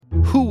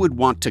Who would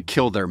want to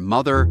kill their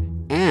mother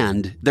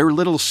and their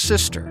little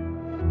sister?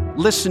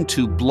 Listen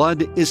to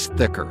Blood is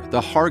Thicker,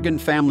 the Hargan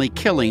family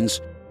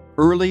killings,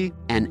 early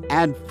and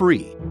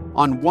ad-free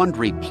on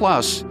Wondery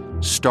Plus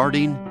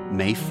starting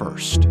May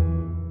 1st.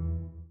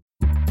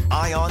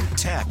 Eye on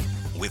Tech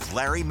with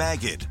Larry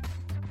Magid.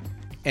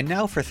 And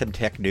now for some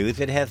tech news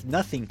that has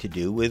nothing to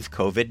do with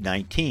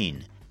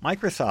COVID-19.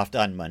 Microsoft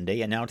on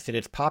Monday announced that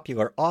its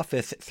popular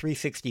Office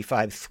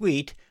 365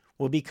 suite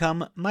will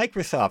become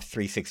Microsoft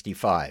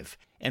 365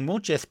 and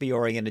won't just be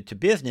oriented to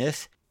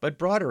business, but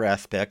broader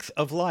aspects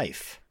of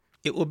life.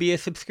 It will be a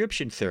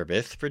subscription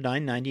service for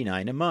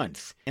 $9.99 a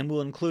month and will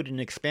include an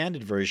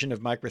expanded version of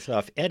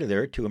Microsoft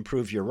Editor to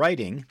improve your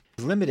writing,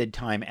 limited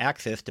time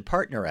access to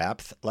partner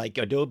apps like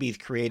Adobe's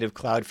Creative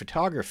Cloud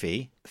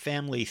Photography,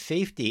 family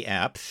safety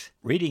apps,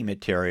 reading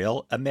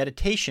material, a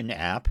meditation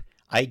app,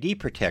 ID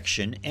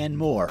protection, and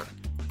more.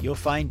 You'll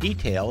find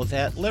details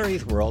at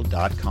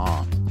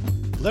larrysworld.com.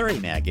 Larry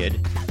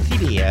Magid,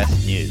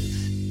 CBS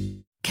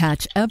News.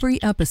 Catch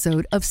every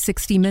episode of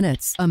 60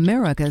 Minutes,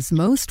 America's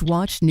most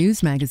watched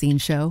news magazine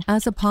show,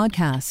 as a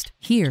podcast.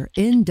 Hear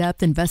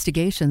in-depth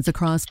investigations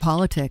across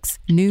politics,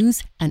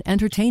 news, and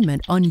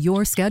entertainment on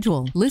your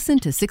schedule. Listen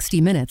to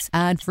 60 Minutes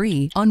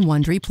ad-free on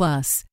Wondery Plus.